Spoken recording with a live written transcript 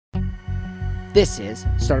This is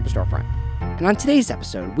Startup Storefront, and on today's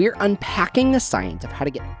episode, we're unpacking the science of how to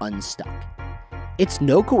get unstuck. It's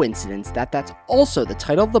no coincidence that that's also the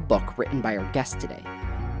title of the book written by our guest today,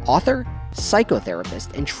 author,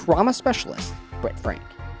 psychotherapist, and trauma specialist, Britt Frank.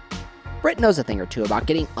 Britt knows a thing or two about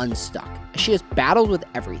getting unstuck, as she has battled with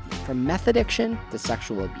everything from meth addiction to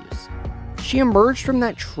sexual abuse. She emerged from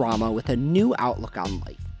that trauma with a new outlook on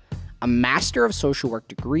life, a Master of Social Work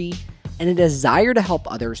degree, and a desire to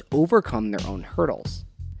help others overcome their own hurdles.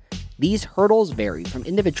 These hurdles vary from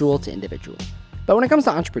individual to individual, but when it comes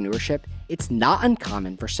to entrepreneurship, it's not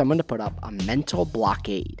uncommon for someone to put up a mental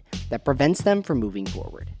blockade that prevents them from moving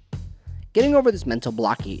forward. Getting over this mental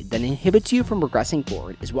blockade that inhibits you from progressing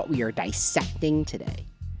forward is what we are dissecting today.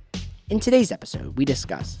 In today's episode, we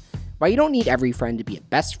discuss why you don't need every friend to be a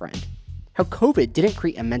best friend, how COVID didn't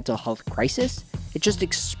create a mental health crisis, it just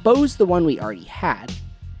exposed the one we already had,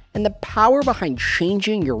 and the power behind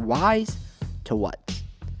changing your whys to what.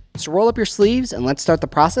 So roll up your sleeves and let's start the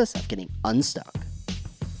process of getting unstuck.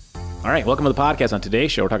 All right, welcome to the podcast. On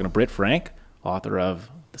today's show, we're talking to Britt Frank, author of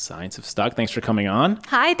The Science of Stuck. Thanks for coming on.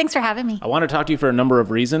 Hi, thanks for having me. I want to talk to you for a number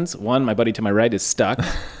of reasons. One, my buddy to my right is stuck.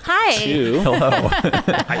 Hi. Two, Hello.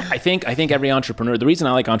 I think every entrepreneur, the reason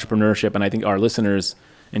I like entrepreneurship and I think our listeners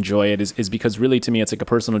enjoy it is because really to me it's like a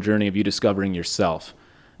personal journey of you discovering yourself.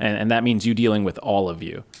 And that means you dealing with all of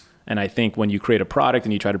you. And I think when you create a product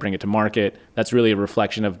and you try to bring it to market, that's really a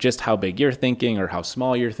reflection of just how big you're thinking or how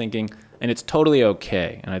small you're thinking. And it's totally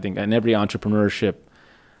okay. And I think in every entrepreneurship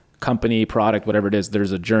company, product, whatever it is,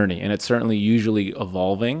 there's a journey. And it's certainly usually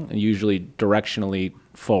evolving and usually directionally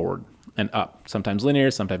forward and up. Sometimes linear,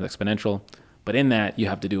 sometimes exponential. But in that, you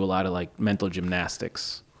have to do a lot of like mental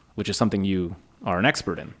gymnastics, which is something you are an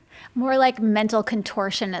expert in. More like mental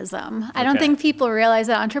contortionism. I don't think people realize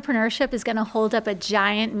that entrepreneurship is going to hold up a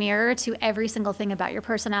giant mirror to every single thing about your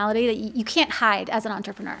personality that you can't hide as an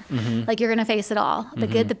entrepreneur. Mm-hmm. Like you're going to face it all, the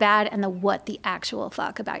good, the bad, and the what the actual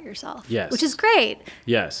fuck about yourself. Yes. Which is great.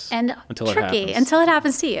 Yes. And until tricky until it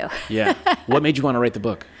happens to you. Yeah. What made you want to write the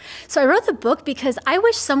book? So I wrote the book because I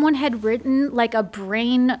wish someone had written like a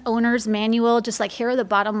brain owner's manual, just like here are the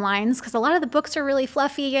bottom lines, because a lot of the books are really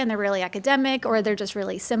fluffy and they're really academic or they're just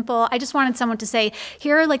really simple. I just wanted someone to say,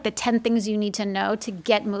 here are like the 10 things you need to know to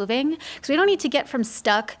get moving, because we don't need to get from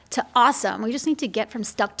stuck to awesome. We just need to get from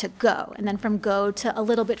stuck to go, and then from go to a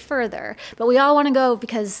little bit further. But we all want to go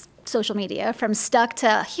because social media, from stuck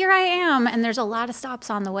to here I am, and there's a lot of stops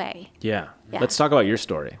on the way. Yeah. Let's talk about your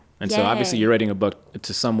story. And so obviously you're writing a book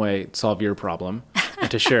to some way solve your problem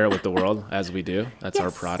and to share it with the world, as we do. That's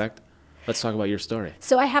our product. Let's talk about your story.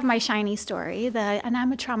 So I have my shiny story, and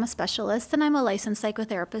I'm a trauma specialist, and I'm a licensed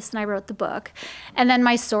psychotherapist, and I wrote the book. And then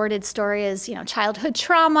my sordid story is, childhood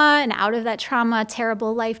trauma, and out of that trauma,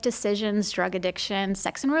 terrible life decisions, drug addiction,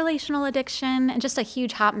 sex and relational addiction, and just a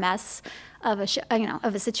huge hot mess of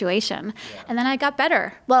a situation. Yeah. And then I got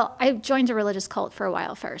better. Well, I joined a religious cult for a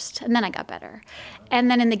while first, and then I got better. And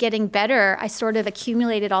then in the getting better, I sort of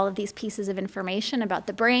accumulated all of these pieces of information about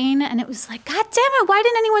the brain, and it was like, God damn it, why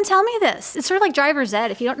didn't anyone tell me this? It's sort of like driver's ed.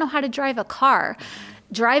 If you don't know how to drive a car,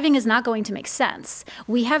 driving is not going to make sense.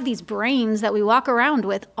 We have these brains that we walk around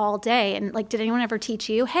with all day. And like, did anyone ever teach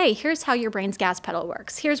you, hey, here's how your brain's gas pedal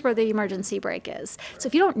works. Here's where the emergency brake is. So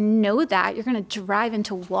if you don't know that, you're going to drive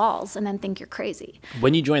into walls and then think you're crazy.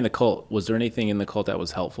 When you joined the cult, was there anything in the cult that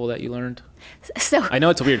was helpful that you learned? So I know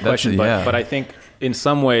it's a weird question, but I think in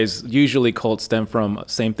some ways, usually cults stem from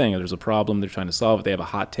same thing. There's a problem, they're trying to solve it. They have a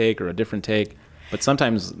hot take or a different take, but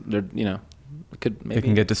sometimes they're, it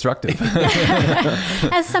can get destructive.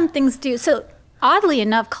 As some things do. So oddly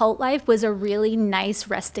enough, cult life was a really nice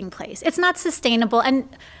resting place. It's not sustainable. And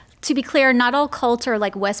to be clear, not all cults are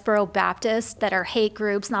like Westboro Baptist that are hate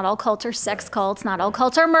groups. Not all cults are sex cults. Not all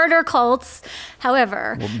cults are murder cults.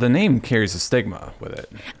 However, the name carries a stigma with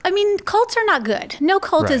it. I mean, cults are not good. No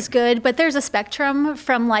cult is good, but there's a spectrum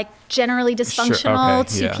from like generally dysfunctional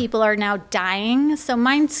to people are now dying. So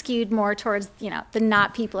mine skewed more towards, the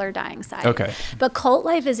not people are dying side. Okay. But cult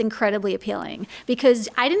life is incredibly appealing because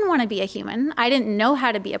I didn't want to be a human. I didn't know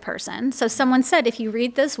how to be a person. So someone said, if you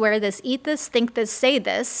read this, wear this, eat this, think this, say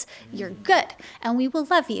this, you're good. And we will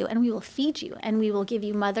love you and we will feed you and we will give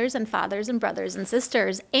you mothers and fathers and brothers and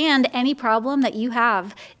sisters. And any problem that you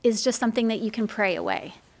have is just something that you can pray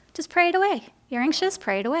away. Just pray it away. You're anxious,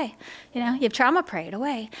 pray it away. You have trauma, pray it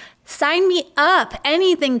away. Sign me up,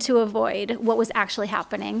 anything to avoid what was actually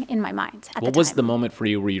happening in my mind at the time. What was the moment for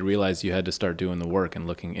you where you realized you had to start doing the work and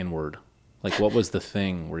looking inward? Like, what was the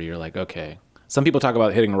thing where you're like, okay, some people talk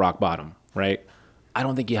about hitting a rock bottom, right? I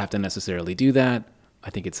don't think you have to necessarily do that. I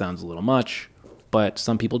think it sounds a little much, but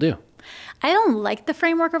some people do. I don't like the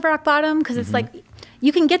framework of rock bottom because it's like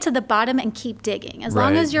you can get to the bottom and keep digging as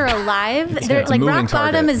long as you're alive. Like rock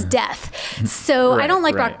bottom is death. So I don't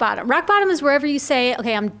like rock bottom. Rock bottom is wherever you say,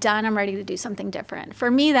 okay, I'm done. I'm ready to do something different. For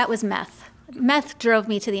me, that was meth. Meth drove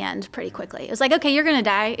me to the end pretty quickly. It was like, okay, you're going to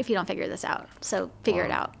die if you don't figure this out. So figure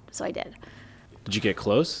it out. So I did. Did you get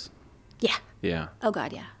close? Yeah. Yeah. Oh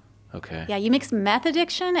God, yeah. Okay. Yeah, you mix meth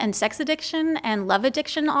addiction and sex addiction and love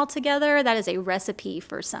addiction all together. That is a recipe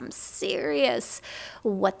for some serious,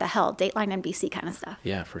 what the hell, Dateline NBC kind of stuff.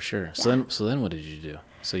 Yeah, for sure. Yeah. So then what did you do?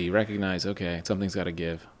 So you recognize, okay, something's got to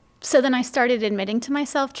give. So then I started admitting to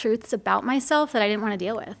myself truths about myself that I didn't want to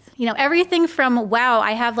deal with. You know, everything from, wow,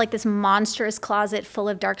 I have like this monstrous closet full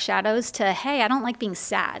of dark shadows to, hey, I don't like being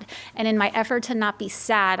sad. And in my effort to not be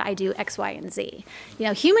sad, I do X, Y, and Z. You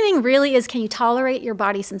know, humaning really is, can you tolerate your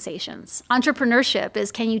body sensations? Entrepreneurship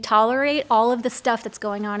is, can you tolerate all of the stuff that's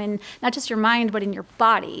going on in not just your mind, but in your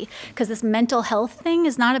body? Because this mental health thing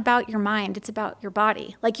is not about your mind, it's about your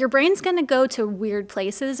body. Like your brain's going to go to weird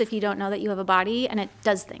places if you don't know that you have a body, and it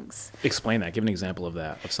does things. Explain that. Give an example of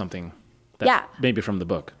that, of something that maybe from the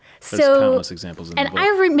book. There's countless examples in the book. And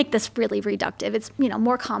I make this really reductive. It's, you know,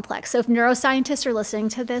 more complex. So if neuroscientists are listening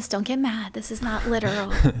to this, don't get mad. This is not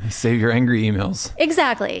literal. Save your angry emails.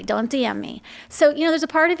 Exactly. Don't DM me. So, you know, there's a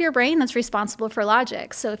part of your brain that's responsible for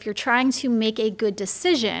logic. So if you're trying to make a good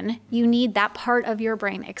decision, you need that part of your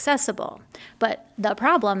brain accessible. But the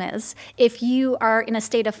problem is, if you are in a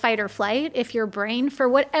state of fight or flight, if your brain, for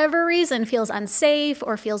whatever reason, feels unsafe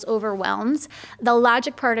or feels overwhelmed, the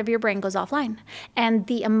logic part of your brain goes offline. And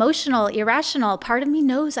the emotional, irrational part of me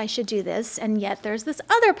knows I should do this, and yet there's this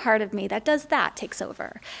other part of me that does that, takes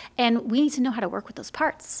over. And we need to know how to work with those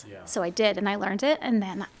parts. Yeah. So I did, and I learned it, and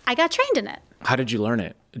then I got trained in it. How did you learn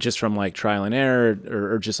it? Just from like trial and error,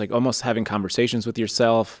 or just like almost having conversations with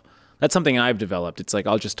yourself? That's something I've developed. It's like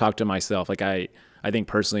I'll just talk to myself. Like I think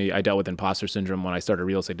personally, I dealt with imposter syndrome when I started a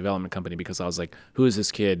real estate development company because I was like, who is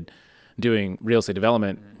this kid doing real estate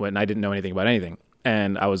development when I didn't know anything about anything?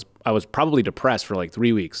 And I was probably depressed for like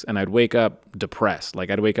 3 weeks, and I'd wake up depressed. Like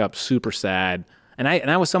I'd wake up super sad. And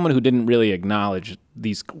I was someone who didn't really acknowledge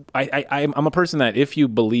these. I'm a person that if you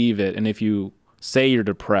believe it and if you say you're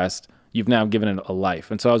depressed, you've now given it a life.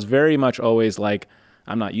 And so I was very much always like,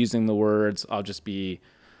 I'm not using the words. I'll just be,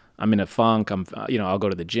 I'm in a funk. I'll go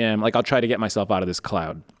to the gym. Like I'll try to get myself out of this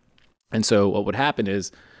cloud. And so what would happen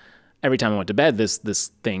is every time I went to bed,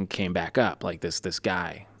 this thing came back up, like this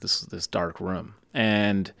guy, this dark room.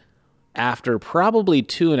 And after probably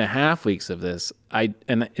 2.5 weeks of this,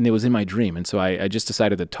 and it was in my dream. And so I just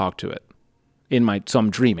decided to talk to it so I'm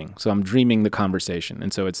dreaming. So I'm dreaming the conversation.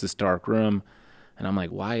 And so it's this dark room. And I'm like,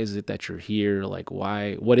 why is it that you're here? Like,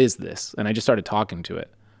 what is this? And I just started talking to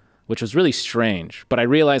it, which was really strange. But I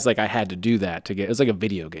realized like I had to do that it was like a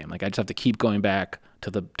video game. Like I just have to keep going back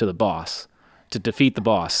to the boss to defeat the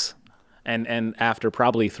boss. And after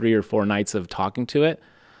probably 3 or 4 nights of talking to it,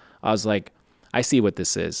 I was like, I see what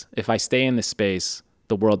this is. If I stay in this space,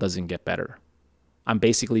 the world doesn't get better. I'm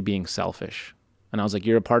basically being selfish. And I was like,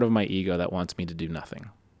 you're a part of my ego that wants me to do nothing.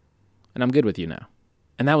 And I'm good with you now.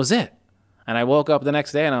 And that was it. And I woke up the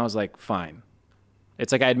next day and I was like, fine.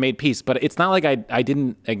 It's like I had made peace, but it's not like I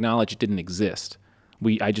didn't acknowledge it didn't exist.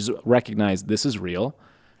 I just recognized this is real.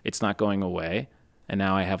 It's not going away. And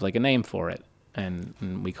now I have like a name for it.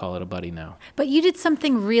 And we call it a buddy now. But you did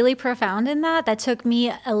something really profound in that took me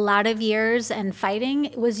a lot of years and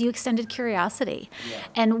fighting, was you extended curiosity. Yeah.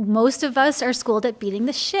 And most of us are schooled at beating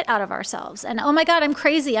the shit out of ourselves. And oh my God, I'm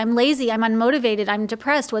crazy, I'm lazy, I'm unmotivated, I'm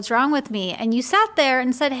depressed, what's wrong with me? And you sat there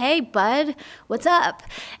and said, hey, bud, what's up?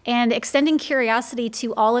 And extending curiosity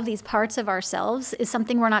to all of these parts of ourselves is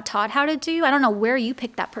something we're not taught how to do. I don't know where you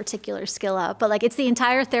picked that particular skill up, but like it's the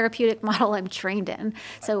entire therapeutic model I'm trained in.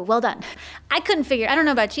 So well done. I don't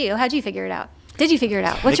know about you. How'd you figure it out? Did you figure it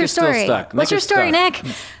out? What's your story? What's your story, Nick?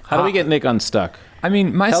 How do we get Nick unstuck? I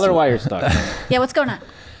mean, tell her why you're stuck. Yeah, what's going on?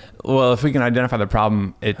 Well, if we can identify the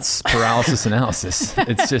problem, it's paralysis analysis.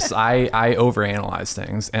 It's just I overanalyze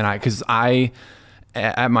things, and because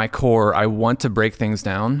at my core, I want to break things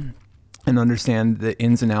down and understand the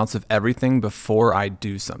ins and outs of everything before I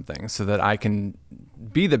do something, so that I can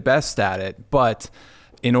be the best at it. But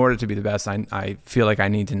in order to be the best, I feel like I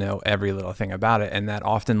need to know every little thing about it. And that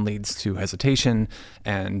often leads to hesitation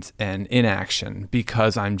and inaction,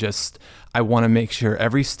 because I want to make sure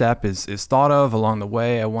every step is thought of along the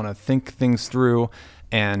way. I want to think things through.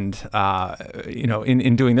 And,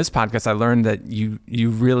 in doing this podcast, I learned that you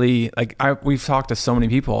really, we've talked to so many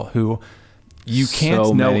people who you can't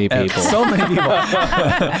so know. Many people. So many people.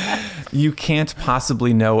 You can't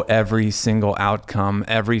possibly know every single outcome,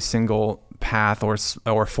 every single path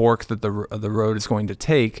or fork that the road is going to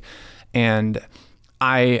take. And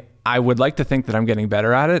I would like to think that I'm getting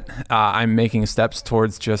better at it. I'm making steps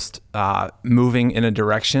towards just moving in a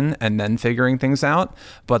direction and then figuring things out.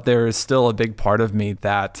 But there is still a big part of me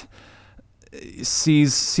that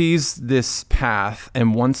sees this path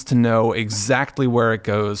and wants to know exactly where it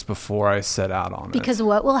goes before I set out on it. Because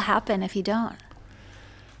what will happen if you don't?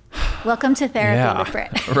 Welcome to therapy with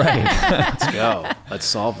Britt. Right. Let's go. Let's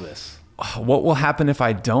solve this. What will happen if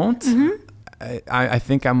I don't? Mm-hmm. I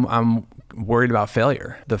think I'm worried about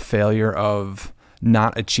failure. The failure of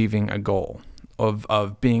not achieving a goal,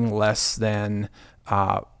 of being less than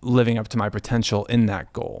living up to my potential in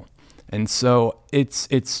that goal. And so it's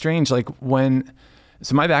strange. Like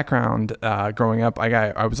so my background growing up,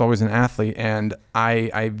 I was always an athlete, and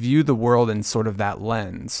I view the world in sort of that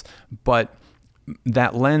lens. But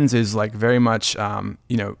that lens is like very much,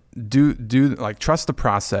 do like trust the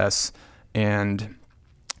process and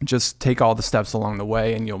just take all the steps along the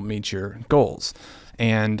way and you'll meet your goals.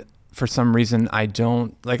 And for some reason, I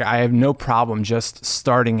have no problem just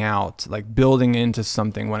starting out, like building into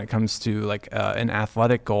something when it comes to like an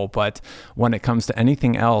athletic goal. But when it comes to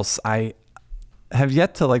anything else, I have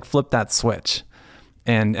yet to like flip that switch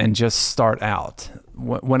and just start out.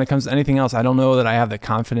 When it comes to anything else, I don't know that I have the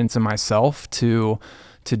confidence in myself to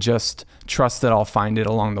just trust that I'll find it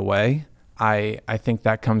along the way. I think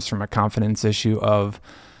that comes from a confidence issue of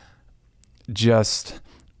just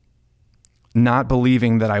not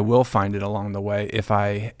believing that I will find it along the way if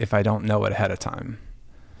I don't know it ahead of time.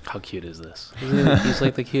 How cute is this? He's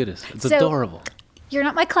like the cutest. It's adorable. You're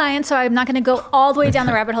not my client, so I'm not going to go all the way down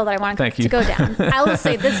the rabbit hole that I want to go down. I will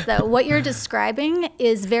say this, though. What you're describing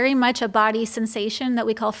is very much a body sensation that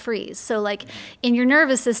we call freeze. So like in your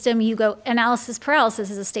nervous system, you go analysis paralysis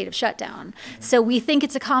is a state of shutdown. So we think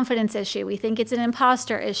it's a confidence issue. We think it's an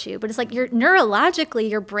imposter issue. But it's like neurologically,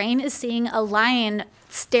 your brain is seeing a lion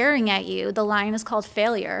staring at you. The lion is called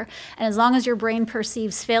failure. And as long as your brain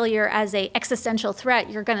perceives failure as a existential threat,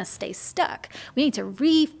 you're going to stay stuck. We need to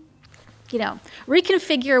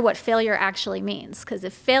reconfigure what failure actually means. Because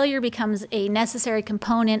if failure becomes a necessary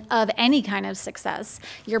component of any kind of success,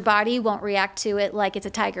 your body won't react to it like it's a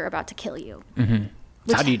tiger about to kill you. Mm-hmm.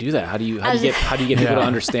 How do you do that? How do you get people to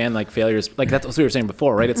understand like failures? Like that's what we were saying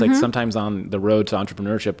before, right? It's like sometimes on the road to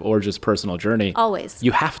entrepreneurship or just personal journey, always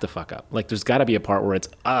you have to fuck up. Like there's got to be a part where it's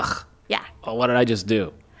oh, what did I just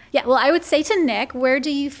do? Yeah, well, I would say to Nick, where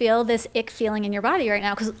do you feel this ick feeling in your body right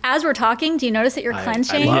now? Because as we're talking, do you notice that you're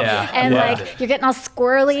clenching? You're getting all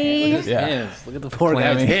squirrely? Look at the poor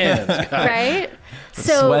guy's hands. Right?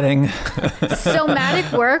 So sweating.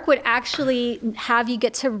 Somatic work would actually have you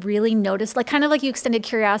get to really notice, like kind of like you extended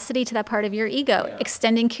curiosity to that part of your ego,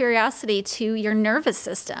 extending curiosity to your nervous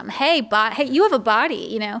system. Hey, you have a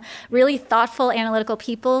body, really thoughtful, analytical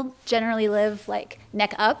people generally live like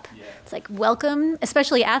neck up. It's like welcome,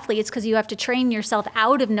 especially athletes, because you have to train yourself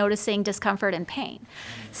out of noticing discomfort and pain.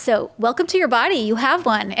 So welcome to your body. You have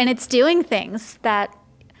one, and it's doing things that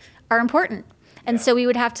are important. And so we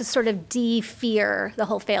would have to sort of de-fear the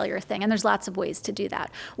whole failure thing. And there's lots of ways to do that.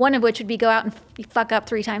 One of which would be go out and fuck up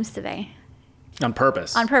 3 times today. On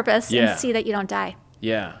purpose. On purpose, and see that you don't die.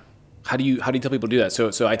 Yeah. How do you tell people to do that?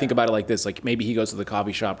 So I think about it like this: like maybe he goes to the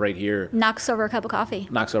coffee shop right here, knocks over a cup of coffee,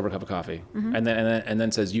 mm-hmm. and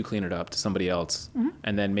then says you clean it up to somebody else, mm-hmm.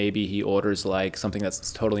 and then maybe he orders like something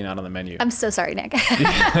that's totally not on the menu. I'm so sorry, Nick. Right?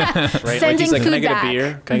 Sending like he's like, food can I get back. a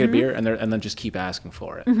beer? Can I get a Mm-hmm. beer? And then just keep asking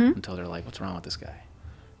for it until they're like, what's wrong with this guy?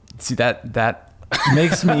 See that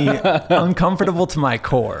makes me uncomfortable to my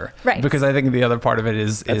core, right? Because I think the other part of it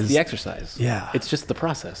is the exercise. Yeah, it's just the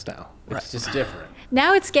process now. It's just different.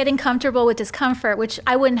 Now it's getting comfortable with discomfort, which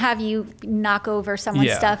I wouldn't have you knock over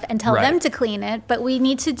someone's stuff and tell them to clean it, but we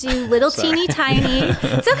need to do little teeny tiny,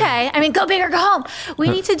 it's okay. I mean, go big or go home. We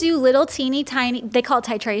need to do little teeny tiny, they call it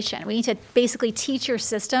titration. We need to basically teach your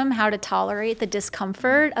system how to tolerate the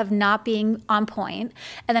discomfort of not being on point.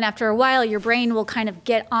 And then after a while, your brain will kind of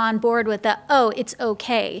get on board with it's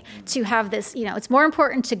okay to have this, it's more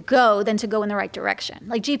important to go than to go in the right direction.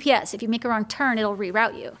 Like GPS, if you make a wrong turn, it'll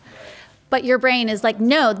reroute you. But your brain is like,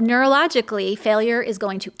 no, neurologically, failure is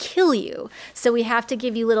going to kill you. So we have to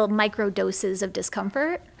give you little micro doses of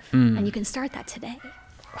discomfort, and you can start that today.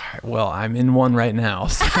 Well, I'm in one right now,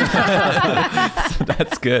 so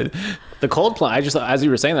that's good. The cold plunge, as you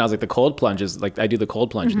were saying that, I was like, the cold plunge is like, I do the cold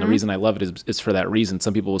plunge, and the reason I love it is for that reason.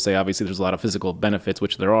 Some people will say, obviously, there's a lot of physical benefits,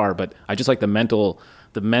 which there are, but I just like the mental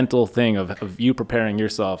thing of you preparing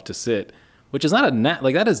yourself to sit, which is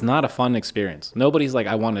that is not a fun experience. Nobody's like,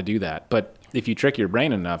 I want to do that. But if you trick your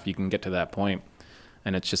brain enough, you can get to that point,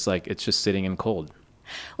 and it's just sitting in cold.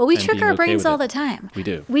 Well, we and trick being our okay brains with all it. the time. We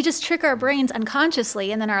do. We just trick our brains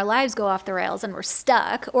unconsciously, and then our lives go off the rails and we're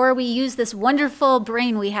stuck. Or we use this wonderful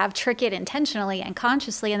brain we have, trick it intentionally and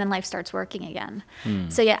consciously, and then life starts working again.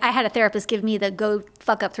 So yeah, I had a therapist give me the go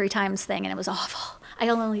fuck up 3 times thing, and it was awful. I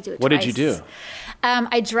only do it What twice. did you do?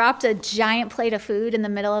 I dropped a giant plate of food in the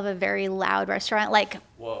middle of a very loud restaurant, like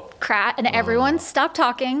crack, and everyone stopped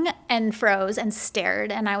talking and froze and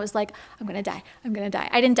stared. And I was like, I'm going to die. I'm going to die.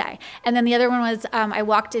 I didn't die. And then the other one was I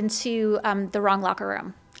walked into the wrong locker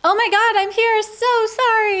room. Oh my God, I'm here. So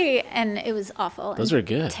sorry. And it was awful. Those are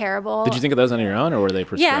good. Terrible. Did you think of those on your own, or were they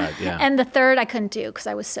prescribed? Yeah. And the third I couldn't do because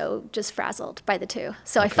I was so just frazzled by the 2.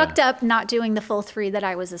 So I fucked up not doing the full 3 that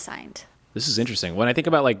I was assigned. This is interesting. When I think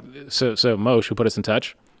about so Moshe, who put us in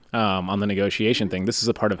touch on the negotiation thing, this is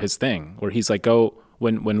a part of his thing where he's like, go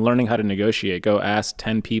when learning how to negotiate, go ask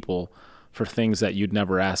 10 people for things that you'd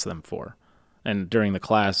never ask them for. And during the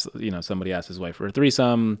class, somebody asked his wife for a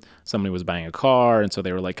threesome, somebody was buying a car, and so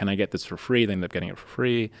they were like, can I get this for free? They ended up getting it for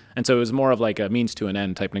free. And so it was more of like a means to an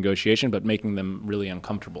end type negotiation, but making them really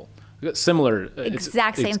uncomfortable. Similar.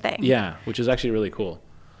 Same thing. Yeah, which is actually really cool.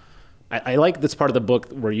 I like this part of the book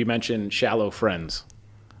where you mentioned shallow friends.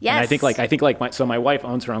 Yes. And so my wife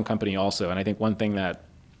owns her own company also. And I think one thing that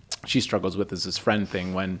she struggles with is this friend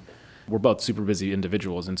thing when we're both super busy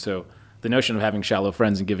individuals. And so the notion of having shallow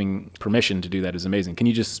friends and giving permission to do that is amazing. Can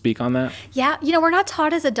you just speak on that? Yeah. We're not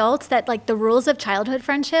taught as adults that like the rules of childhood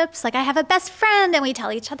friendships, like I have a best friend and we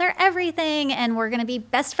tell each other everything and we're going to be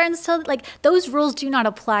best friends till like those rules do not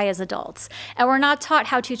apply as adults. And we're not taught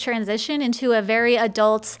how to transition into a very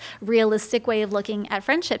adult, realistic way of looking at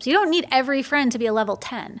friendships. You don't need every friend to be a level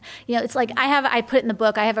 10. It's like I put in the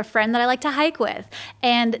book, I have a friend that I like to hike with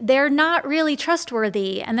and they're not really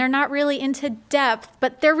trustworthy and they're not really into depth,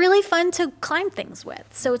 but they're really fun to climb things with.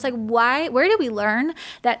 So it's like, where do we learn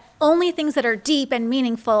that only things that are deep and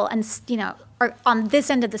meaningful and, are on this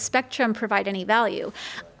end of the spectrum provide any value?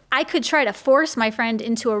 I could try to force my friend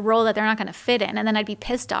into a role that they're not going to fit in, and then I'd be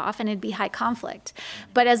pissed off and it'd be high conflict.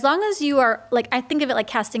 But as long as you are, like, I think of it like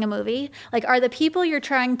casting a movie, like, are the people you're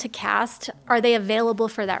trying to cast, are they available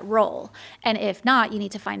for that role? And if not, you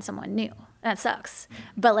need to find someone new. That sucks.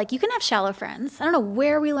 But like, you can have shallow friends. I don't know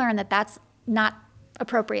where we learn that that's not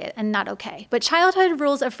appropriate and not okay. But childhood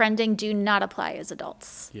rules of friending do not apply as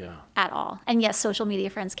adults at all. And yes, social media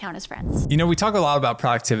friends count as friends. We talk a lot about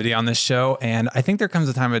productivity on this show, and I think there comes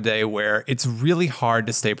a time of day where it's really hard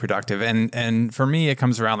to stay productive. And for me, it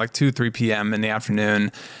comes around like 2, 3 p.m. in the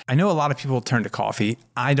afternoon. I know a lot of people turn to coffee.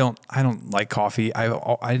 I don't like coffee.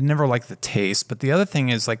 I never like the taste. But the other thing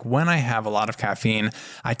is, like, when I have a lot of caffeine,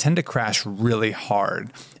 I tend to crash really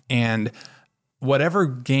hard. And whatever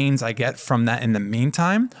gains I get from that in the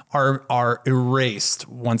meantime are erased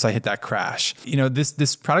once I hit that crash.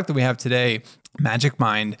 This product that we have today, Magic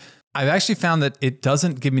Mind, I've actually found that it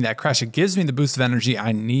doesn't give me that crash. It gives me the boost of energy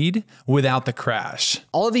I need without the crash.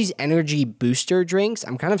 All of these energy booster drinks,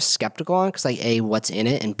 I'm kind of skeptical on because, like, A, what's in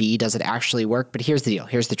it, and B, does it actually work? But here's the deal.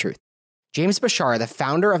 Here's the truth. James Bashar, the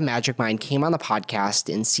founder of Magic Mind, came on the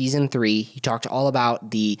podcast in season 3. He talked all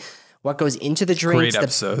about what goes into the drinks. Great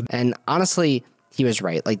episode. And honestly, he was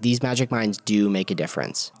right. Like, these Magic Minds do make a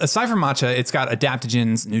difference. Aside from matcha, it's got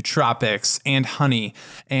adaptogens, nootropics, and honey.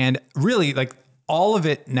 And really, like, all of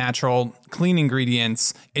it natural, clean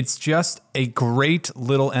ingredients. It's just a great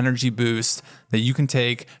little energy boost that you can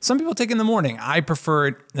take. Some people take in the morning. I prefer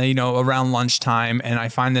it, around lunchtime, and I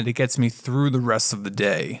find that it gets me through the rest of the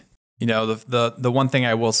day. The one thing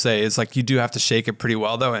I will say is, like, you do have to shake it pretty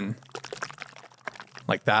well, though, and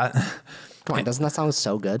like that. Come on, doesn't that sound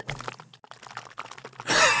so good?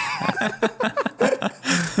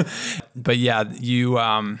 But yeah,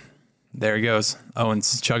 there he goes.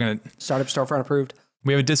 Owen's chugging it. Startup Storefront approved.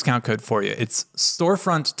 We have a discount code for you. It's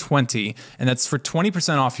Storefront20, and that's for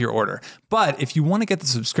 20% off your order. But if you want to get the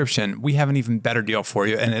subscription, we have an even better deal for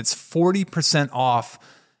you, and it's 40% off,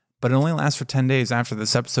 but it only lasts for 10 days after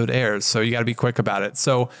this episode airs, so you got to be quick about it.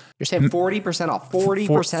 So you're saying 40% off, 40%?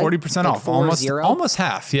 40% off, almost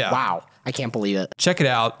half, yeah. Wow, I can't believe it. Check it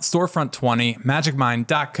out, Storefront20,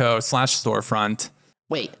 magicmind.co/storefront.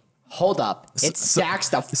 Wait. Hold up. It stacks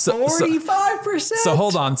to 45%. So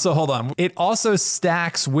hold on. It also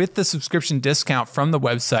stacks with the subscription discount from the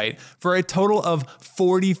website for a total of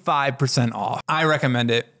 45% off. I recommend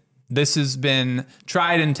it. This has been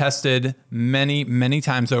tried and tested many, many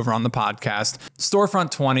times over on the podcast.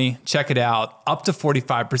 Storefront 20, check it out. Up to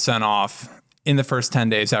 45% off in the first 10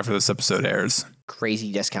 days after this episode airs.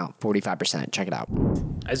 Crazy discount, 45%. Check it out.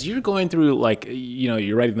 As you're going through, like,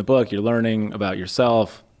 you're writing the book, you're learning about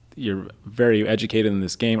yourself, you're very educated in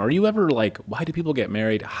this game. Are you ever like, why do people get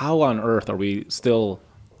married? How on earth are we still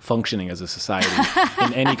functioning as a society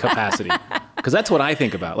in any capacity? Because that's what I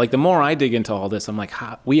think about. Like, the more I dig into all this, I'm like,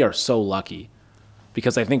 we are so lucky,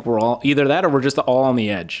 because I think we're all either that or we're just all on the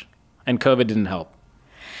edge, and COVID didn't help.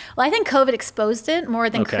 Well, I think COVID exposed it more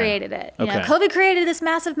than created it. You know, COVID created this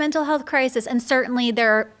massive mental health crisis, and certainly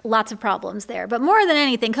there are lots of problems there. But more than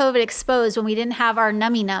anything, COVID exposed, when we didn't have our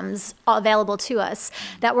nummy-nums available to us,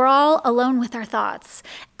 that we're all alone with our thoughts.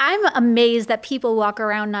 I'm amazed that people walk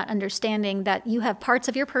around not understanding that you have parts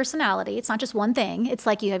of your personality. It's not just one thing. It's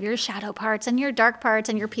like you have your shadow parts and your dark parts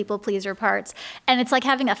and your people pleaser parts. And it's like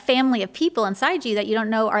having a family of people inside you that you don't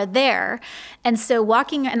know are there. And so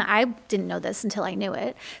and I didn't know this until I knew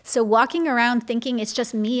it. So walking around thinking it's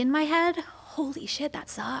just me in my head, holy shit, that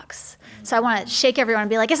sucks. So I want to shake everyone and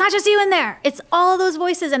be like, it's not just you in there. It's all those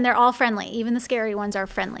voices, and they're all friendly. Even the scary ones are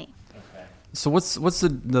friendly. So what's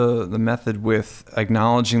the method with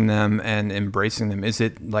acknowledging them and embracing them? Is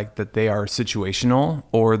it like that they are situational,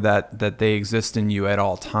 or that they exist in you at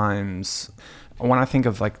all times? When I think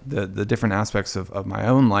of like the different aspects of my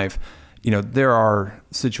own life, you know, there are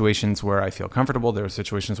situations where I feel comfortable. There are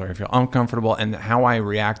situations where I feel uncomfortable, and how I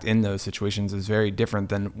react in those situations is very different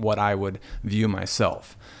than what I would view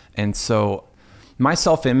myself. And so my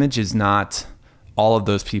self-image is not all of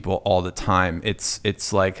those people all the time.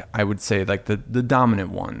 It's like, I would say, like the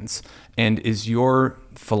dominant ones. And is your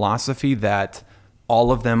philosophy that all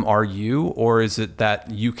of them are you, or is it that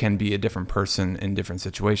you can be a different person in different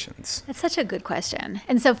situations? That's such a good question.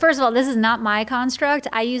 And so first of all, this is not my construct.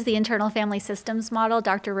 I use the internal family systems model,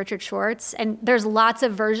 Dr. Richard Schwartz, and there's lots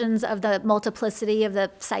of versions of the multiplicity of the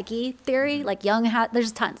psyche theory, like Jung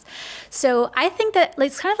there's tons. So I think that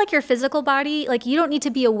it's kind of like your physical body. Like, you don't need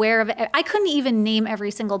to be aware of it. I couldn't even name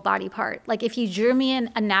every single body part. Like, if you drew me an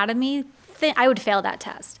anatomy, I would fail that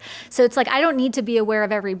test. So it's like, I don't need to be aware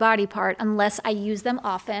of every body part unless I use them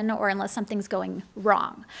often, or unless something's going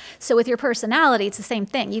wrong. So with your personality, it's the same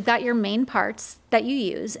thing. You've got your main parts that you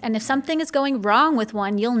use, and if something is going wrong with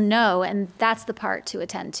one, you'll know, and that's the part to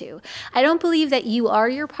attend to. I don't believe that you are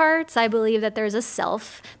your parts. I believe that there's a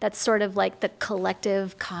self that's sort of like the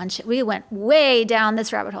collective conscious. We went way down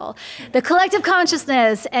this rabbit hole. The collective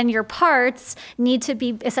consciousness, and your parts need to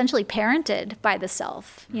be essentially parented by the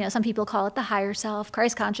self. You know, some people call it the higher self,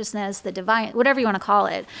 Christ consciousness, the divine, whatever you want to call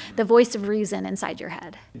it, the voice of reason inside your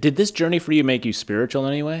head. Did this journey for you make you spiritual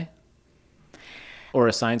in any way? Or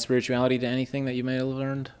assign spirituality to anything that you may have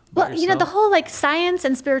learned? Well, you know, the whole like science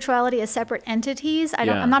and spirituality as separate entities,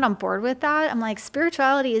 I'm not on board with that. I'm like,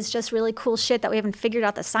 spirituality is just really cool shit that we haven't figured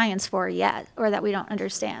out the science for yet, or that we don't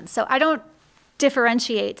understand. So I don't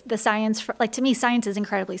differentiate the science. Like, to me, science is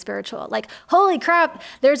incredibly spiritual. Like, holy crap,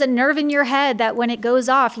 there's a nerve in your head that when it goes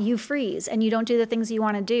off, you freeze and you don't do the things you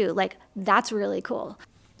want to do. Like, that's really cool.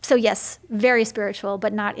 So yes, very spiritual,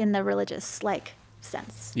 but not in the religious like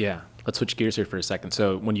sense. Yeah. Let's switch gears here for a second.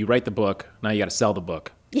 So when you write the book, now you got to sell the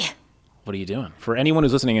book. Yeah. What are you doing? For anyone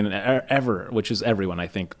who's listening, and ever, which is everyone, I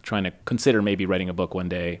think, trying to consider maybe writing a book one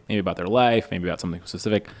day, maybe about their life, maybe about something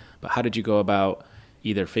specific. But how did you go about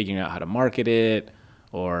either figuring out how to market it,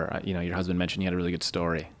 or, you know, your husband mentioned you had a really good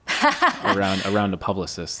story around a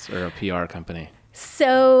publicist or a PR company.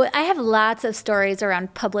 So I have lots of stories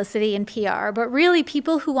around publicity and PR, but really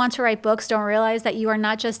people who want to write books don't realize that you are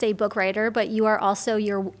not just a book writer, but you are also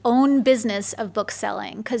your own business of book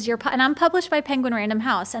selling. And I'm published by Penguin Random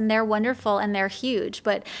House, and they're wonderful and they're huge,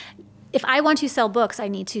 but if I want to sell books, I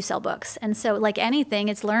need to sell books. And so like anything,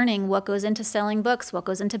 it's learning what goes into selling books, what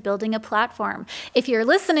goes into building a platform. If you're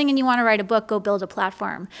listening and you want to write a book, go build a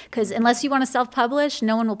platform. Because unless you want to self-publish,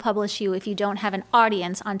 no one will publish you if you don't have an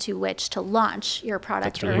audience onto which to launch your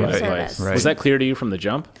product or service. Right. Was that clear to you from the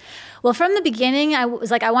jump? Well, from the beginning, I was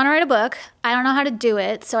like, I want to write a book. I don't know how to do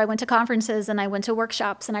it. So I went to conferences and I went to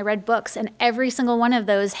workshops and I read books, and every single one of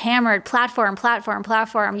those hammered platform, platform,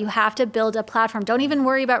 platform. You have to build a platform. Don't even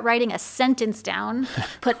worry about writing a sentence down.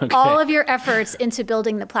 Put all of your efforts into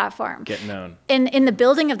building the platform. Get known. In the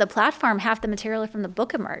building of the platform, half the material from the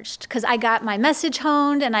book emerged, because I got my message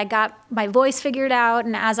honed and I got my voice figured out.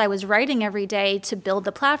 And as I was writing every day to build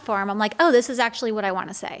the platform, I'm like, oh, this is actually what I want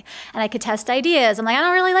to say. And I could test ideas. I'm like, I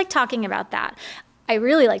don't really like talking about that. I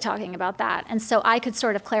really like talking about that. And so I could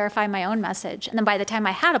sort of clarify my own message. And then by the time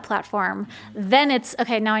I had a platform, then it's,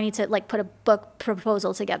 okay, now I need to like put a book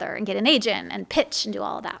proposal together and get an agent and pitch and do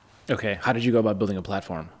all of that. Okay. How did you go about building a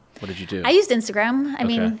platform? What did you do? I used Instagram. I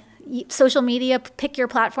mean, Social media, pick your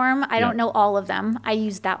platform. I don't know all of them. I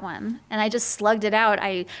used that one and I just slugged it out.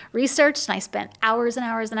 I researched and I spent hours and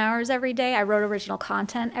hours and hours every day. I wrote original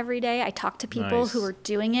content every day. I talked to people who were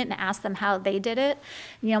doing it and asked them how they did it.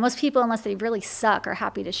 Most people, unless they really suck, are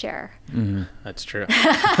happy to share. Mm-hmm. That's true.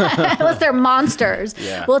 Unless they're monsters,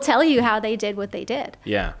 will tell you how they did what they did.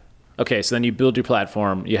 Yeah. Okay, so then you build your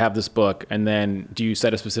platform, you have this book, and then do you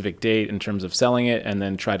set a specific date in terms of selling it and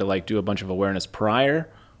then try to like do a bunch of awareness prior?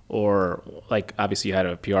 Or like, obviously you had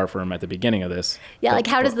a PR firm at the beginning of this. Yeah, like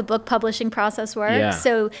how does the book publishing process work? Yeah.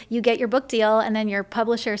 So you get your book deal and then your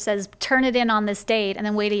publisher says, turn it in on this date and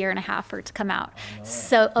then wait a year and a half for it to come out.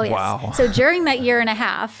 So, Wow. So during that year and a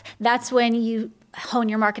half, that's when you hone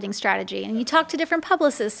your marketing strategy and you talk to different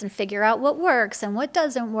publicists and figure out what works and what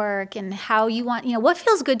doesn't work and how you want, what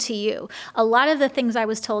feels good to you. A lot of the things I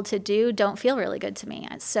was told to do don't feel really good to me.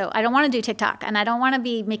 So I don't want to do TikTok and I don't want to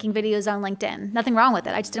be making videos on LinkedIn. Nothing wrong with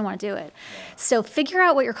it. I just didn't want to do it. So figure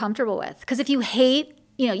out what you're comfortable with. Because if you hate,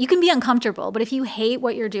 you can be uncomfortable, but if you hate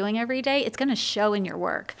what you're doing every day, it's going to show in your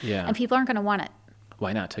work. Yeah. And people aren't going to want it.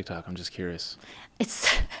 Why not TikTok? I'm just curious.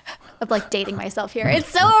 It's I'm like dating myself here. It's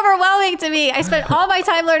so overwhelming to me. I spent all my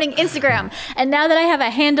time learning Instagram. And now that I have a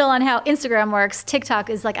handle on how Instagram works, TikTok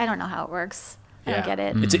is like, I don't know how it works. I don't get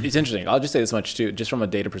it. It's interesting. I'll just say this much too, just from a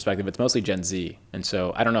data perspective, it's mostly Gen Z. And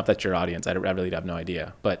so I don't know if that's your audience. I really have no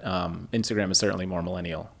idea. But Instagram is certainly more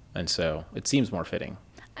millennial. And so it seems more fitting.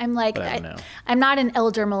 I'm like, I'm not an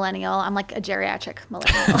elder millennial. I'm like a geriatric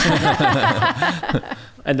millennial.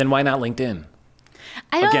 And then why not LinkedIn?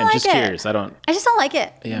 I don't like just it. Curious. I just don't like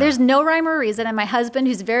it. Yeah. There's no rhyme or reason. And my husband,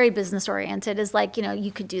 who's very business oriented, is like,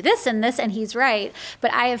 you could do this and this, and he's right.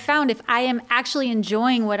 But I have found if I am actually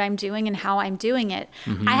enjoying what I'm doing and how I'm doing it,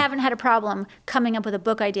 I haven't had a problem coming up with a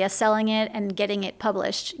book idea, selling it, and getting it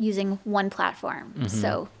published using one platform.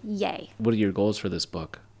 So, yay. What are your goals for this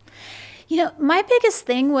book? My biggest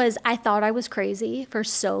thing was I thought I was crazy for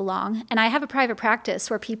so long. And I have a private practice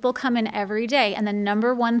where people come in every day. And the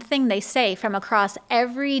number one thing they say from across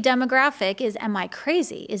every demographic is, am I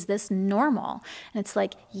crazy? Is this normal? And it's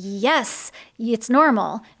like, yes, it's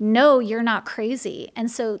normal. No, you're not crazy. And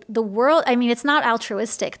so the world, it's not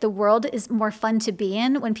altruistic. The world is more fun to be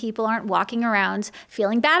in when people aren't walking around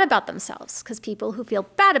feeling bad about themselves. Because people who feel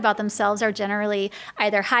bad about themselves are generally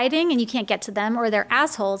either hiding and you can't get to them, or they're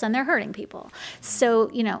assholes and they're hurting people.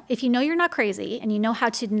 So, if you're not crazy and you know how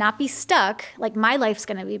to not be stuck, like my life's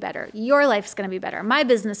going to be better. Your life's going to be better. My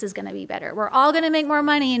business is going to be better. We're all going to make more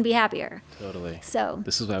money and be happier. Totally. So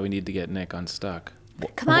this is why we need to get Nick unstuck.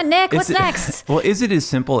 Come on, Nick, what's next? Well, is it as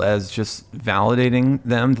simple as just validating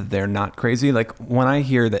them that they're not crazy? Like when I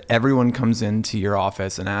hear that everyone comes into your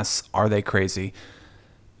office and asks, are they crazy?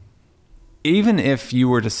 Even if you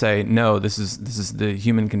were to say, no, this is the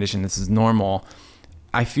human condition, this is normal,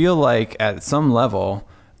 I feel like at some level,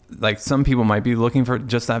 like some people might be looking for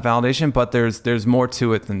just that validation, but there's more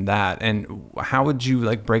to it than that. And how would you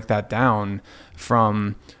like break that down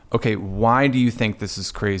from, okay, why do you think this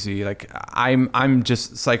is crazy? Like I'm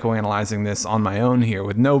just psychoanalyzing this on my own here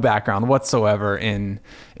with no background whatsoever in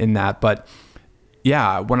that. But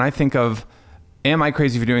yeah, when I think of, am I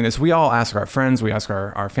crazy for doing this? We all ask our friends, we ask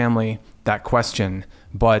our family that question,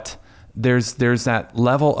 but there's that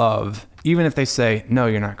level of, even if they say, no,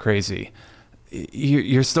 you're not crazy,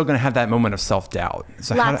 you're still going to have that moment of self-doubt.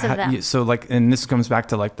 So Lots of them. So like, and this comes back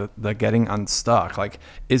to like the getting unstuck. Like,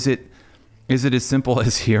 is it as simple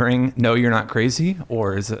as hearing, no, you're not crazy?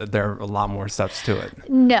 Or is there a lot more steps to it?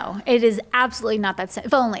 No, it is absolutely not that simple.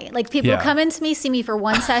 If only. Like people come into me, see me for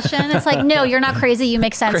one session. It's like, no, you're not crazy. You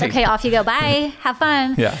make sense. Great. Okay, off you go. Bye. Have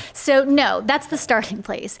fun. Yeah. So no, that's the starting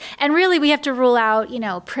place. And really we have to rule out,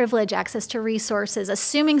 privilege, access to resources,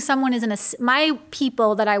 assuming someone is my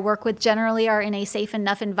people that I work with generally are in a safe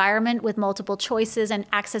enough environment with multiple choices and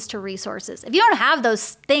access to resources. If you don't have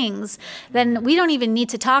those things, then we don't even need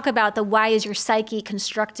to talk about the why is your psyche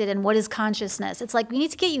constructed and what is consciousness. It's like we need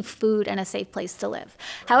to get you food and a safe place to live.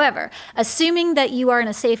 However, assuming that you are in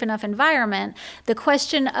a safe enough environment, the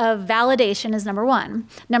question of validation is number one.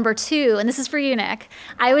 Number two, and this is for you, Nick,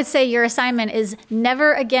 I would say your assignment is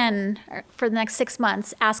never again for the next 6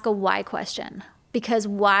 months, ask a why question. Because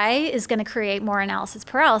why is going to create more analysis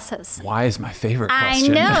paralysis. Why is my favorite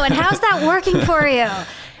question. I know, and how's that working for you?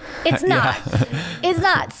 It's not. It's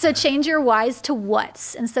not. So change your whys to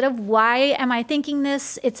whats. Instead of why am I thinking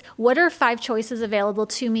this, it's what are 5 choices available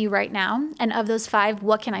to me right now? And of those 5,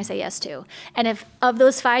 what can I say yes to? And if of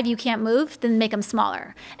those 5 you can't move, then make them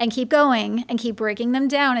smaller. And keep going and keep breaking them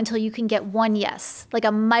down until you can get one yes. Like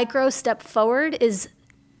a micro step forward is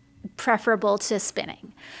preferable to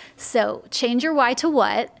spinning. So change your why to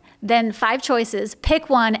what. Then 5 choices, pick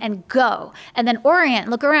one and go. And then orient,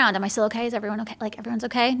 look around. Am I still okay? Is everyone okay? Like, everyone's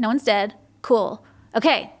okay? No one's dead. Cool.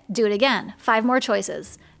 Okay, do it again. 5 more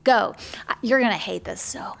choices. Go. You're going to hate this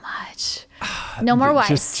so much. No more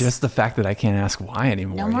whys. Just the fact that I can't ask why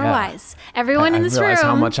anymore. No more whys. Everyone in this room. I realize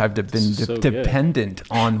how much I've been So dependent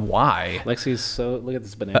on why. Lexi's so, look at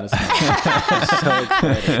this banana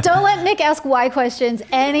smile. Don't let Nick ask why questions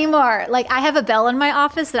anymore. Like, I have a bell in my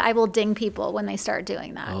office that I will ding people when they start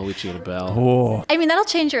doing that. Oh, we should get a bell. Oh. I mean, that'll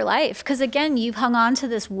change your life because, again, you've hung on to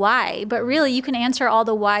this why, but really you can answer all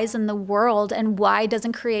the whys in the world, and why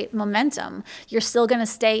doesn't create momentum. You're still going to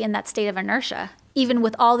stay in that state of inertia. Even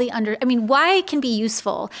with all the why can be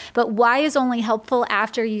useful, but why is only helpful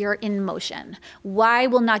after you're in motion. Why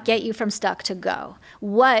will not get you from stuck to go.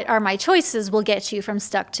 What are my choices will get you from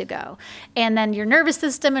stuck to go. And then your nervous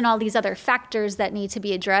system and all these other factors that need to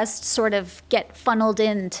be addressed sort of get funneled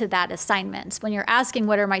into that assignment. When you're asking,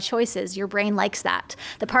 what are my choices? Your brain likes that.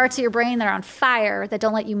 The parts of your brain that are on fire, that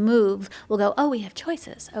don't let you move, will go, oh, we have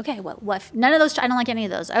choices. Okay, what? None of those, I don't like any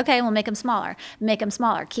of those. Okay, we'll make them smaller. Make them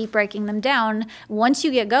smaller. Keep breaking them down. Once you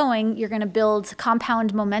get going, you're going to build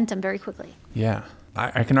compound momentum very quickly. Yeah.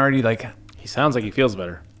 I can already He sounds like he feels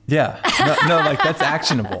better. Yeah. No, like that's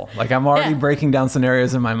actionable. Like I'm already breaking down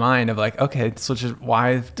scenarios in my mind of like, okay, switch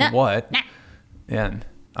why to what. Yeah.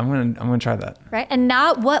 I'm gonna try that. Right. And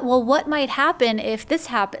now what might happen if this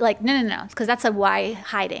happens? Like, no, because that's a why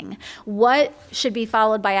hiding. What should be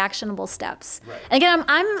followed by actionable steps? Right. And again,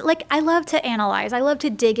 I'm like, I love to analyze. I love to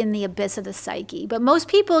dig in the abyss of the psyche. But most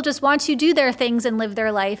people just want to do their things and live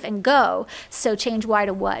their life and go. So change why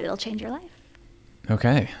to what. It'll change your life.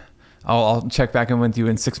 Okay. I'll check back in with you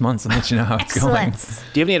in 6 months and let you know how it's going.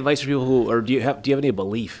 Do you have any advice for people or do you have any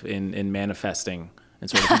belief in manifesting? And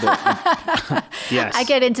sort of people, yes. I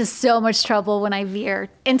get into so much trouble when I veer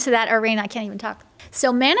into that arena. I can't even talk.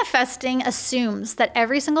 So manifesting assumes that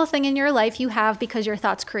every single thing in your life you have because your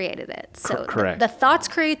thoughts created it. So correct. The thoughts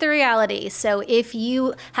create the reality. So if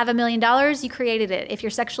you have $1 million, you created it. If you're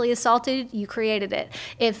sexually assaulted, you created it.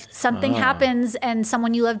 If something happens and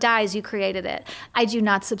someone you love dies, you created it. I do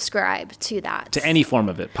not subscribe to that. To any form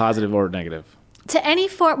of it, positive or negative. To any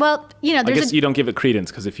form, well, I guess you don't give it credence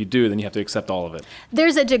because if you do, then you have to accept all of it.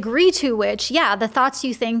 There's a degree to which, the thoughts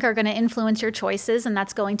you think are going to influence your choices, and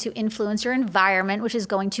that's going to influence your environment, which is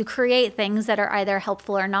going to create things that are either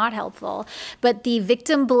helpful or not helpful. But the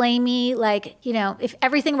victim blamey, if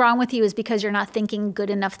everything wrong with you is because you're not thinking good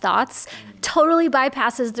enough thoughts, totally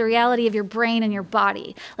bypasses the reality of your brain and your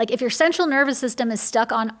body. Like if your central nervous system is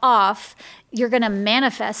stuck on off, you're going to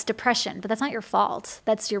manifest depression, but that's not your fault.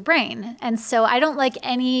 That's your brain. And so I don't like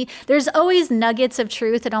there's always nuggets of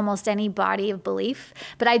truth in almost any body of belief,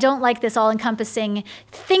 but I don't like this all encompassing,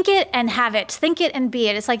 think it and have it, think it and be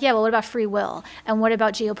it. It's like, well, what about free will? And what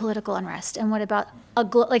about geopolitical unrest? And what about,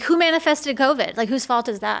 who manifested COVID? Like, whose fault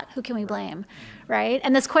is that? Who can we blame? Right?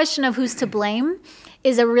 And this question of who's to blame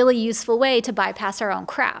is a really useful way to bypass our own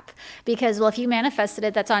crap. Because, if you manifested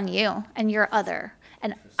it, that's on you and you're other.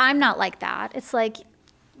 And I'm not like that. It's like,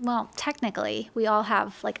 technically, we all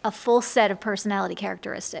have like a full set of personality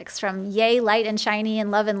characteristics from yay, light and shiny and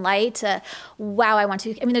love and light to wow,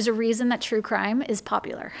 there's a reason that true crime is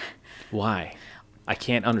popular. Why? I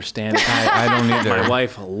can't understand it. I don't either. My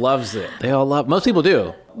wife loves it. Most people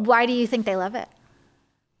do. Why do you think they love it?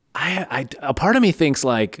 A part of me thinks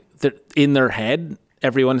like in their head,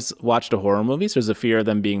 everyone's watched a horror movie, so there's a fear of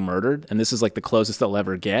them being murdered. And this is like the closest they'll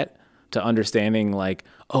ever get to understanding like,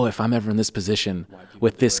 oh, if I'm ever in this position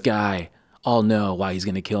with this guy, I'll know why he's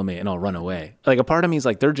going to kill me and I'll run away. Like a part of me is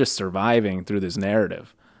like, they're just surviving through this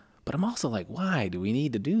narrative. But I'm also like, why do we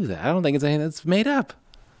need to do that? I don't think it's anything that's made up.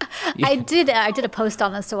 I did a post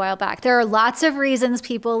on this a while back. There are lots of reasons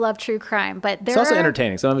people love true crime, but it's also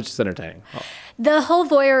entertaining. Some of it's just entertaining. Oh. The whole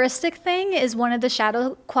voyeuristic thing is one of the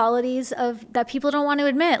shadow qualities that people don't want to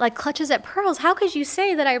admit. Like clutches at pearls. How could you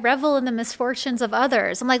say that I revel in the misfortunes of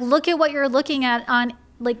others? I'm like, look at what you're looking at on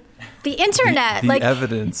like the internet. The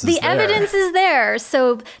evidence is there. Evidence is there.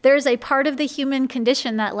 So there's a part of the human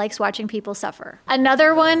condition that likes watching people suffer.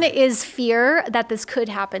 Another one is fear that this could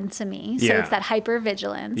happen to me. So it's that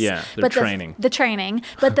hypervigilance. Yeah, training. The training.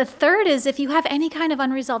 But the third is if you have any kind of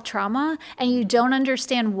unresolved trauma and you don't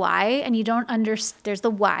understand why, and you don't there's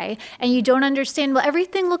the why, and you don't understand,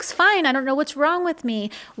 everything looks fine. I don't know what's wrong with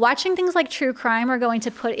me. Watching things like true crime are going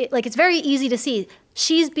to put it, it's very easy to see.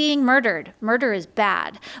 She's being murdered. Murder is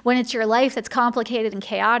bad. When it's your life that's complicated and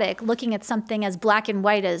chaotic, looking at something as black and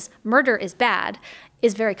white as murder is bad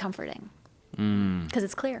is very comforting because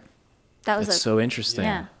it's clear. That's so interesting.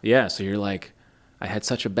 Yeah. So you're like, I had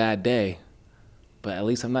such a bad day, but at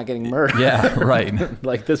least I'm not getting murdered. Yeah, right.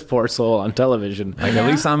 Like this poor soul on television. Like, at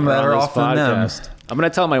least I'm better off than them. I'm going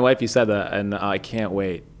to tell my wife you said that, and I can't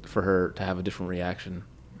wait for her to have a different reaction.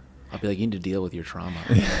 I'll be like, you need to deal with your trauma.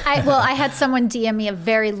 I had someone DM me a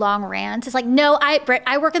very long rant. It's like, no, Britt,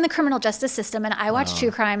 I work in the criminal justice system, and I watch true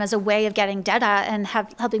crime as a way of getting data and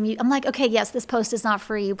helping me. I'm like, okay, yes, this post is not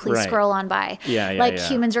for you. Please scroll on by.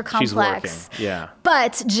 Humans are complex. She's working. Yeah.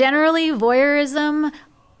 But generally, voyeurism,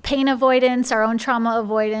 pain avoidance, our own trauma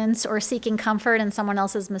avoidance, or seeking comfort in someone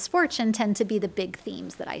else's misfortune tend to be the big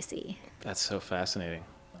themes that I see. That's so fascinating.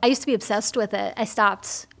 I used to be obsessed with it. I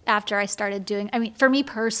stopped after I started doing, for me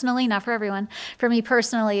personally, not for everyone, for me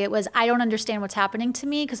personally, it was, I don't understand what's happening to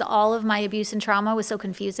me because all of my abuse and trauma was so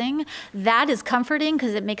confusing. That is comforting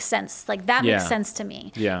because it makes sense. Like that makes sense to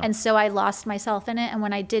me. Yeah. And so I lost myself in it. And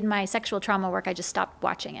when I did my sexual trauma work, I just stopped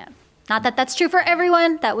watching it. Not that that's true for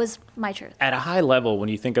everyone. That was my truth. At a high level, when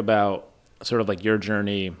you think about sort of like your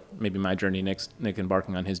journey, maybe my journey, Nick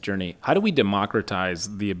embarking on his journey, how do we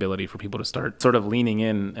democratize the ability for people to start sort of leaning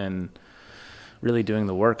in and really doing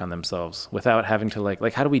the work on themselves without having to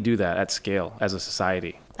like how do we do that at scale as a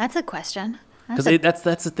society? That's a question. Because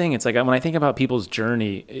that's the thing. It's like when I think about people's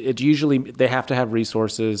journey, it usually they have to have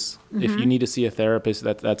resources. Mm-hmm. If you need to see a therapist,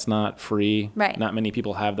 that's not free. Right. Not many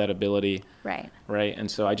people have that ability. Right. Right. And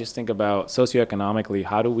so I just think about socioeconomically,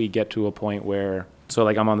 how do we get to a point where, so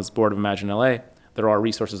like I'm on this board of Imagine LA, there are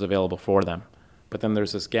resources available for them. But then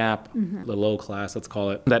there's this gap, the low class, let's call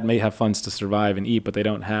it, that may have funds to survive and eat, but they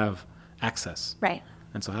don't have access. Right.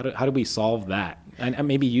 And so how do we solve that? And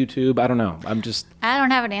maybe YouTube, I don't know. I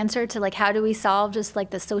don't have an answer to like how do we solve just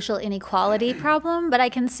like the social inequality problem, but I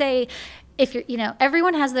can say if you're,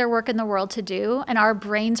 everyone has their work in the world to do, and our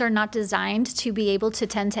brains are not designed to be able to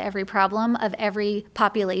tend to every problem of every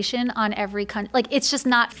population on every country. Like it's just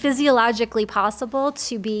not physiologically possible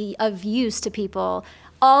to be of use to people,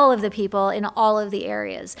 all of the people in all of the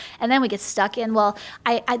areas. And then we get stuck in,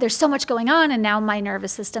 there's so much going on and now my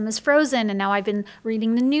nervous system is frozen and now I've been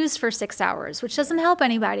reading the news for 6 hours, which doesn't help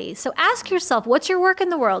anybody. So ask yourself, what's your work in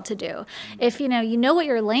the world to do? If you know what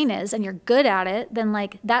your lane is and you're good at it, then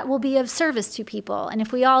like that will be of service to people. And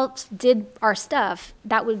if we all did our stuff,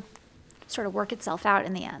 that would sort of work itself out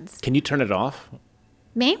in the end. Can you turn it off?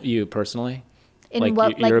 Me? You personally? In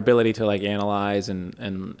your ability to like analyze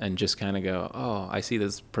and just kind of go, oh, I see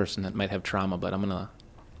this person that might have trauma, but I'm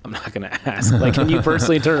not gonna ask. Like, can you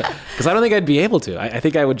personally turn? Because I don't think I'd be able to. I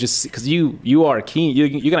think I would just, because you are keen.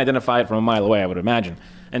 You can identify it from a mile away, I would imagine.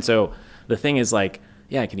 And so the thing is like,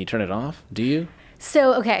 yeah, can you turn it off? Do you?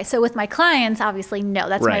 So with my clients, obviously, no,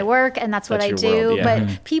 that's my work and that's what I do. World, yeah.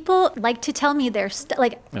 But people like to tell me their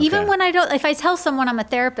even when I don't, if I tell someone I'm a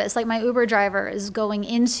therapist, like my Uber driver is going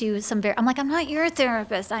into I'm like, I'm not your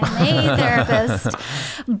therapist, I'm a therapist.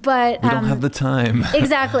 But we don't have the time.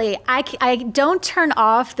 Exactly. I don't turn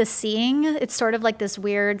off the seeing. It's sort of like this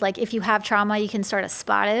weird, like if you have trauma, you can sort of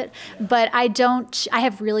spot it. But I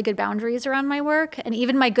have really good boundaries around my work. And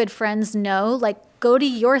even my good friends know, like, go to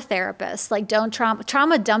your therapist. Like, don't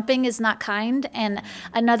trauma dumping is not kind. And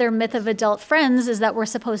another myth of adult friends is that we're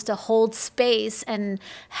supposed to hold space and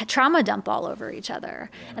trauma dump all over each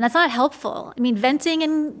other. And that's not helpful. I mean, venting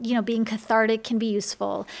and, being cathartic can be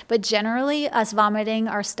useful, but generally us vomiting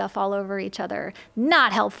our stuff all over each other,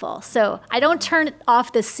 not helpful. So I don't turn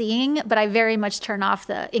off the seeing, but I very much turn off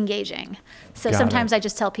the engaging. So sometimes I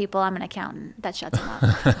just tell people I'm an accountant. That shuts them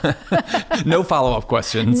up. No follow-up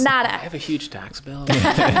questions. Nada. I have a huge tax bill.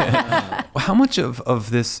 How much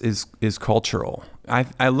of this is cultural?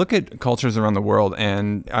 I look at cultures around the world,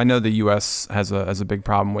 and I know the U.S. has a big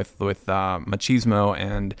problem with machismo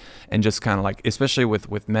and just kind of like, especially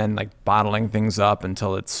with men, like bottling things up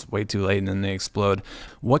until it's way too late and then they explode.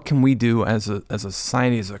 What can we do as a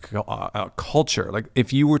society, as a culture? Like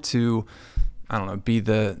if you were to, I don't know, be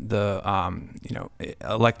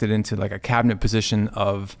elected into like a cabinet position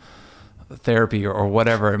of therapy or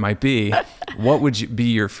whatever it might be, what would be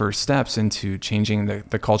your first steps into changing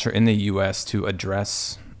the culture in the U.S. to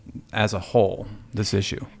address as a whole this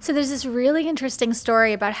issue? So there's this really interesting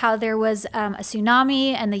story about how there was a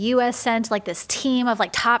tsunami and the U.S. sent like this team of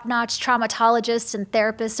like top-notch traumatologists and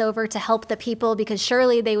therapists over to help the people because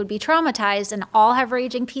surely they would be traumatized and all have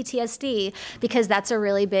raging PTSD because that's a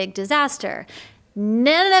really big disaster.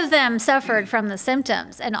 None of them suffered from the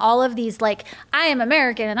symptoms. And all of these, like, I am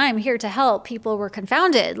American and I'm here to help, people were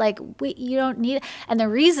confounded. Like, you don't need, and the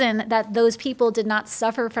reason that those people did not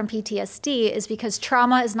suffer from PTSD is because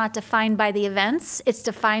trauma is not defined by the events. It's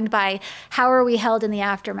defined by how are we held in the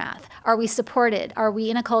aftermath? Are we supported? Are we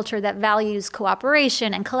in a culture that values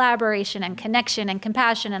cooperation and collaboration and connection and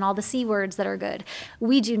compassion and all the C words that are good?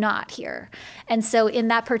 We do not here. And so in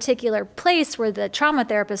that particular place where the trauma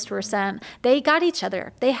therapists were sent, they got each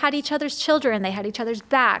other. They had each other's children. They had each other's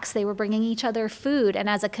backs. They were bringing each other food. And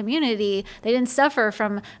as a community, they didn't suffer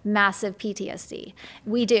from massive PTSD.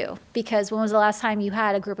 We do, because when was the last time you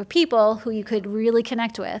had a group of people who you could really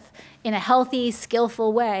connect with in a healthy,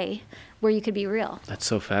 skillful way where you could be real? That's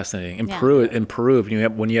so fascinating. In Peru,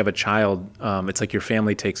 when you have a child, it's like your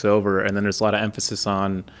family takes over, and then there's a lot of emphasis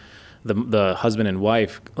on the husband and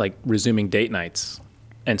wife like resuming date nights.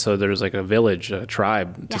 And so there's like a village, a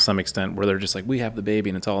tribe to some extent, where they're just like, we have the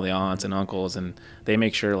baby, and it's all the aunts and uncles, and they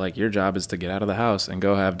make sure like your job is to get out of the house and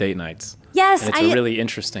go have date nights. Yes, and it's a really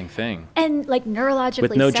interesting thing. And like neurologically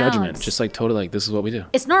with no judgment, just like totally like, this is what we do.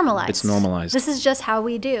 It's normalized. It's normalized. This is just how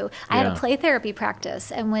we do. I had a play therapy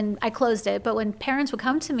practice, and when I closed it, but when parents would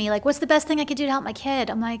come to me like, what's the best thing I could do to help my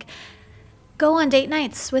kid? I'm like, go on date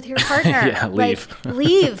nights with your partner. Leave. Like,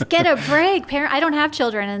 leave. Get a break. I don't have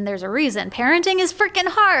children, and there's a reason. Parenting is freaking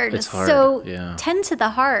hard. It's hard. So tend to the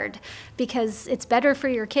hard, because it's better for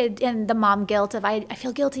your kid. And the mom guilt of, I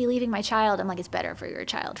feel guilty leaving my child. I'm like, it's better for your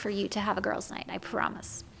child, for you to have a girls' night. I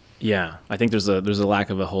promise. Yeah. I think there's a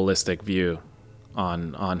lack of a holistic view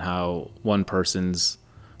on how one person's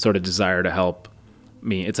sort of desire to help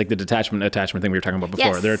me. It's like the attachment thing we were talking about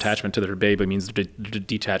before. Yes. Their attachment to their baby means they're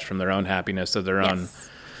detached from their own happiness, of their own,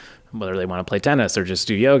 whether they want to play tennis or just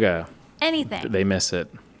do yoga. Anything. They miss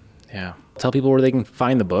it. Yeah. Tell people where they can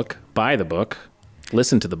find the book, buy the book,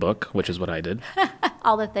 listen to the book, which is what I did.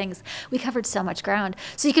 All the things. We covered so much ground.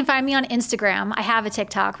 So you can find me on Instagram. I have a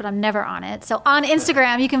TikTok, but I'm never on it. So on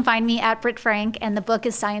Instagram, you can find me at Britt Frank, and the book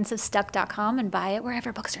is scienceofstuck.com, and buy it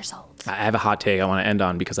wherever books are sold. I have a hot take I want to end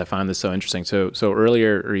on, because I found this so interesting. So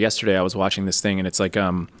yesterday I was watching this thing, and it's like,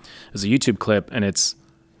 it was a YouTube clip, and it's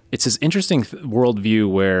this interesting worldview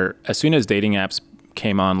where as soon as dating apps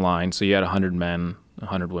came online, so you had 100 men,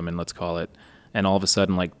 100 women, let's call it, and all of a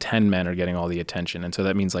sudden like 10 men are getting all the attention. And so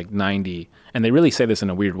that means like 90, and they really say this in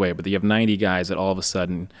a weird way, but you have 90 guys that all of a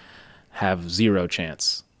sudden have zero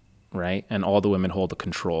chance, right? And all the women hold the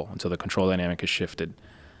control. And so the control dynamic has shifted.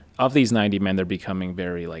 Of these 90 men, they're becoming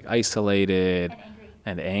very like isolated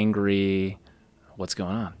and angry. What's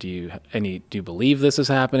going on? Do you believe this is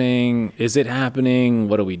happening? Is it happening?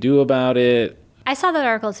 What do we do about it? I saw that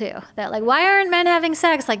article too, that like, why aren't men having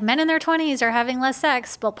sex? Like, men in their 20s are having less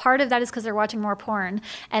sex. Well, part of that is because they're watching more porn.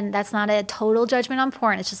 And that's not a total judgment on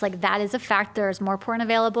porn. It's just like, that is a fact. There's more porn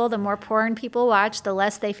available. The more porn people watch, the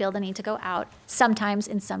less they feel the need to go out, sometimes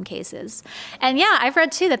in some cases. And yeah, I've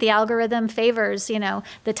read too that the algorithm favors,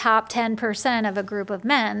 the top 10% of a group of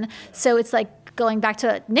men. So it's like, going back to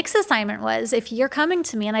what Nick's assignment was, if you're coming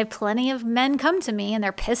to me, and I have plenty of men come to me and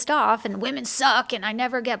they're pissed off and women suck and I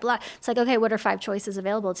never get blocked, it's like, okay, what are 5 choices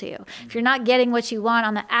available to you? If you're not getting what you want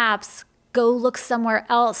on the apps, go look somewhere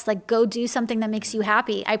else. Like, go do something that makes you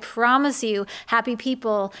happy. I promise you, happy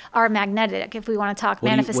people are magnetic, if we want to talk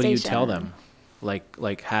manifestation. What do you tell them?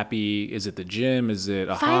 Like happy, is it the gym? Is it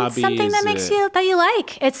a Find hobby? Something that you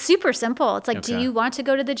like. It's super simple. It's like, do you want to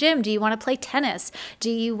go to the gym? Do you want to play tennis? Do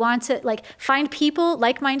you want to find people,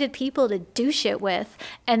 like-minded people to do shit with?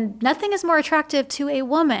 And nothing is more attractive to a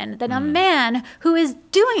woman than a man who is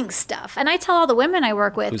doing stuff. And I tell all the women I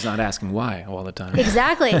work with, who's not asking why all the time.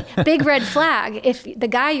 Exactly. Big red flag. If the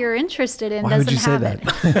guy you're interested in doesn't have it.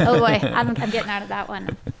 Oh boy, I'm getting out of that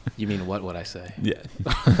one. You mean, what would I say? Yeah.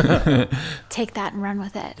 Take that and run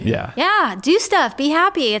with it. Yeah. Yeah. Do stuff. Be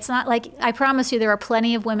happy. It's not like, I promise you, there are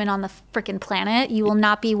plenty of women on the freaking planet. You will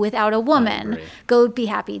not be without a woman. Go be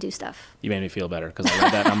happy. Do stuff. You made me feel better, because I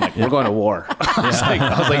read that and I'm like, we're going to war. I was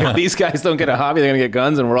like, if these guys don't get a hobby, they're going to get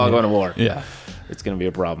guns, and we're all going to war. Yeah. It's going to be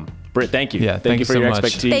a problem. Britt, thank you. Yeah, thank you for so your much.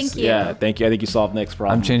 expertise. Thank you. Yeah, thank you. I think you solved Nick's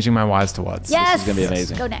problem. I'm changing my whys to whats. Yes. This is going to be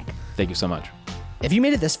amazing. Go, Nick. Thank you so much. If you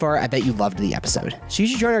made it this far, I bet you loved the episode. So you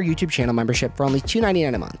should join our YouTube channel membership for only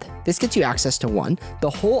 $2.99 a month. This gets you access to 1, the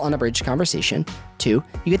whole unabridged conversation. 2,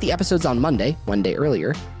 you get the episodes on Monday, 1 day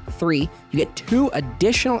earlier. 3, you get 2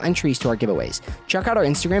 additional entries to our giveaways. Check out our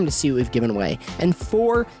Instagram to see what we've given away. And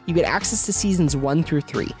 4, you get access to seasons 1 through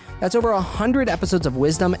 3. That's over 100 episodes of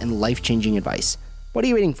wisdom and life-changing advice. What are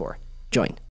you waiting for? Join.